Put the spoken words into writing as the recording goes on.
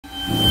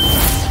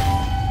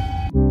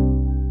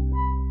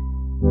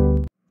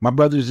My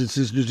brothers and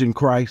sisters in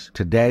Christ,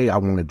 today I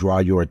want to draw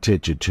your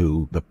attention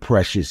to the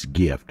precious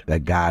gift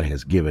that God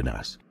has given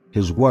us,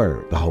 His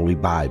Word, the Holy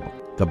Bible.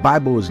 The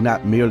Bible is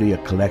not merely a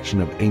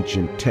collection of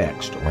ancient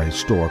texts or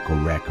historical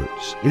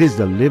records. It is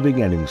the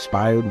living and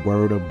inspired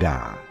Word of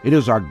God. It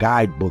is our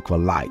guidebook for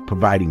life,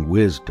 providing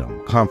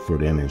wisdom,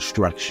 comfort, and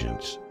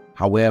instructions.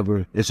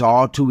 However, it's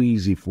all too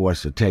easy for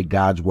us to take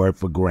God's Word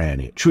for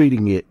granted,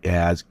 treating it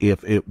as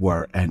if it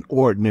were an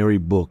ordinary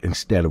book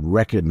instead of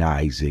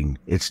recognizing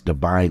its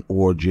divine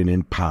origin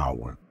and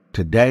power.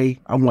 Today,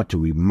 I want to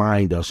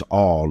remind us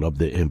all of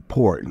the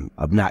importance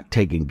of not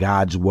taking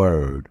God's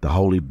Word, the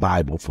Holy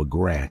Bible, for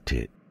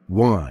granted.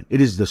 1. It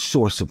is the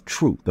source of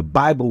truth. The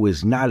Bible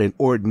is not an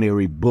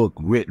ordinary book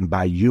written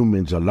by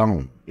humans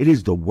alone. It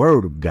is the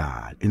Word of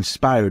God,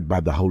 inspired by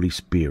the Holy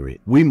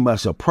Spirit. We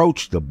must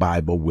approach the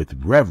Bible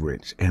with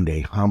reverence and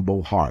a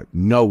humble heart,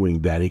 knowing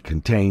that it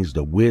contains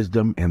the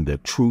wisdom and the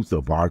truth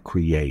of our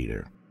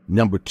Creator.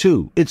 Number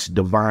 2, it's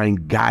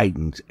divine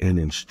guidance and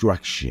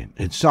instruction.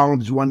 In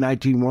Psalms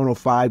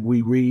 119:105,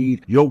 we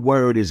read, "Your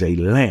word is a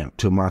lamp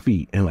to my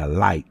feet and a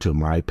light to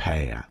my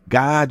path."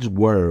 God's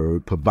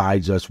Word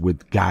provides us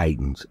with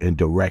guidance and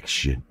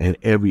direction in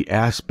every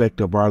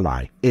aspect of our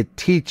life. It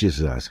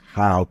teaches us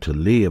how to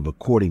live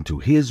according to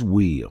His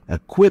will,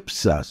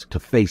 equips us to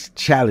face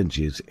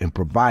challenges, and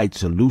provides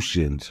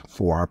solutions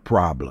for our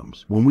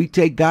problems. When we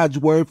take God's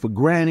Word for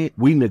granted,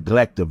 we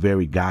neglect the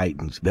very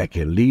guidance that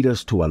can lead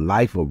us to a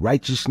life of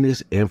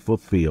righteousness and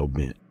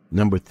fulfillment.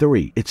 Number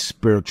 3, it's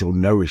spiritual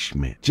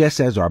nourishment. Just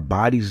as our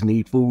bodies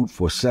need food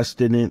for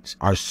sustenance,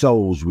 our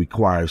souls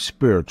require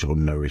spiritual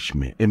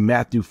nourishment. In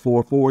Matthew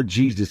 4:4,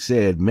 Jesus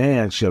said,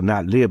 "Man shall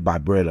not live by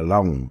bread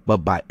alone,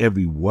 but by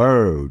every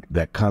word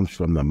that comes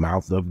from the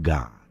mouth of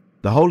God."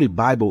 The Holy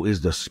Bible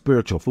is the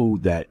spiritual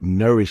food that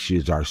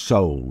nourishes our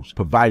souls,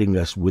 providing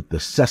us with the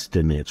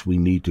sustenance we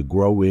need to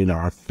grow in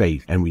our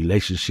faith and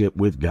relationship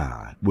with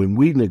God. When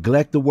we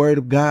neglect the Word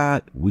of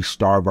God, we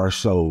starve our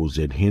souls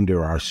and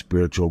hinder our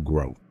spiritual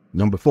growth.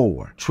 Number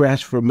 4,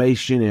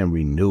 transformation and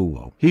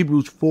renewal.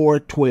 Hebrews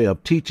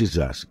 4:12 teaches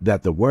us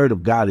that the Word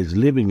of God is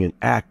living and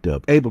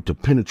active, able to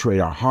penetrate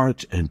our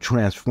hearts and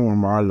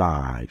transform our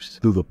lives.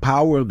 Through the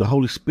power of the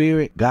Holy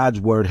Spirit, God's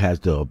Word has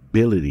the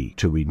ability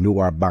to renew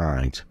our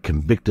minds,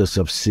 convict us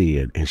of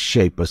sin, and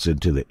shape us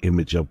into the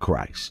image of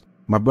Christ.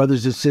 My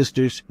brothers and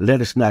sisters,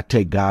 let us not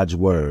take God's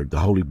Word, the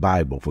Holy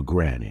Bible, for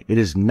granted. It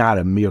is not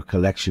a mere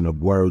collection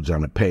of words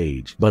on a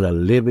page, but a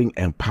living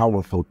and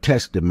powerful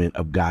testament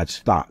of God's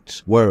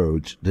thoughts,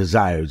 words,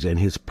 desires, and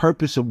His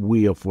purpose of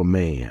will for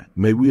man.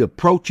 May we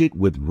approach it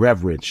with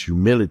reverence,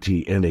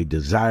 humility, and a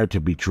desire to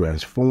be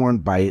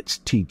transformed by its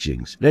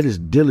teachings. Let us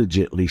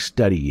diligently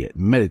study it,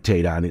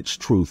 meditate on its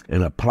truth,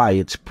 and apply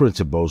its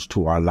principles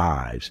to our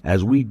lives.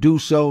 As we do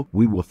so,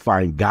 we will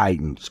find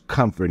guidance,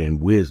 comfort,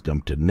 and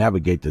wisdom to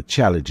navigate the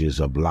challenges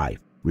of life.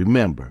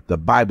 Remember, the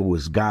Bible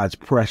is God's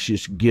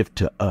precious gift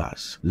to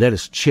us. Let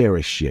us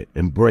cherish it,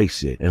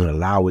 embrace it, and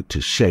allow it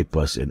to shape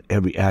us in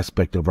every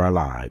aspect of our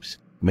lives.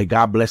 May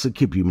God bless and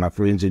keep you, my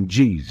friends, in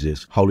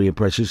Jesus' holy and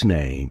precious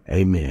name.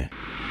 Amen.